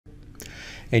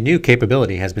A new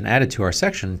capability has been added to our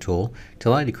section tool to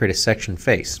allow you to create a section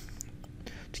face.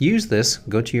 To use this,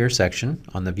 go to your section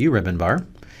on the View ribbon bar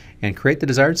and create the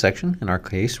desired section. In our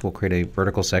case, we'll create a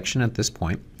vertical section at this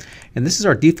point. And this is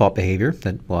our default behavior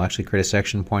that will actually create a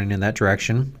section pointing in that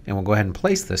direction. And we'll go ahead and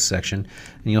place this section.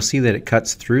 And you'll see that it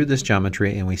cuts through this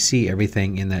geometry and we see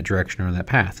everything in that direction or in that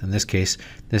path. In this case,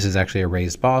 this is actually a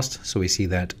raised boss, so we see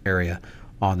that area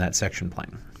on that section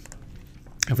plane.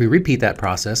 If we repeat that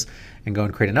process and go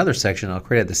and create another section, I'll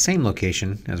create at the same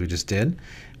location as we just did.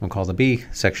 We'll call the B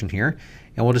section here,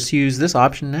 and we'll just use this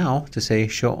option now to say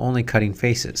show only cutting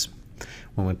faces.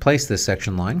 When we place this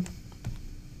section line,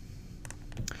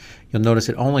 you'll notice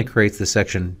it only creates the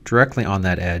section directly on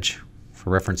that edge.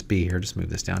 For reference B here, just move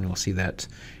this down, you'll see that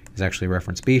is actually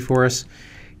reference B for us.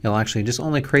 It'll actually just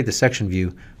only create the section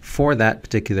view for that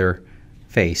particular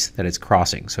face that it's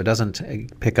crossing. So it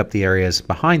doesn't pick up the areas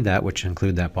behind that, which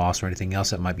include that boss or anything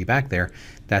else that might be back there.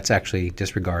 That's actually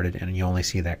disregarded and you only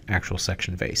see that actual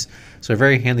section face. So a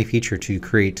very handy feature to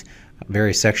create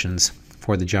various sections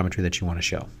for the geometry that you want to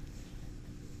show.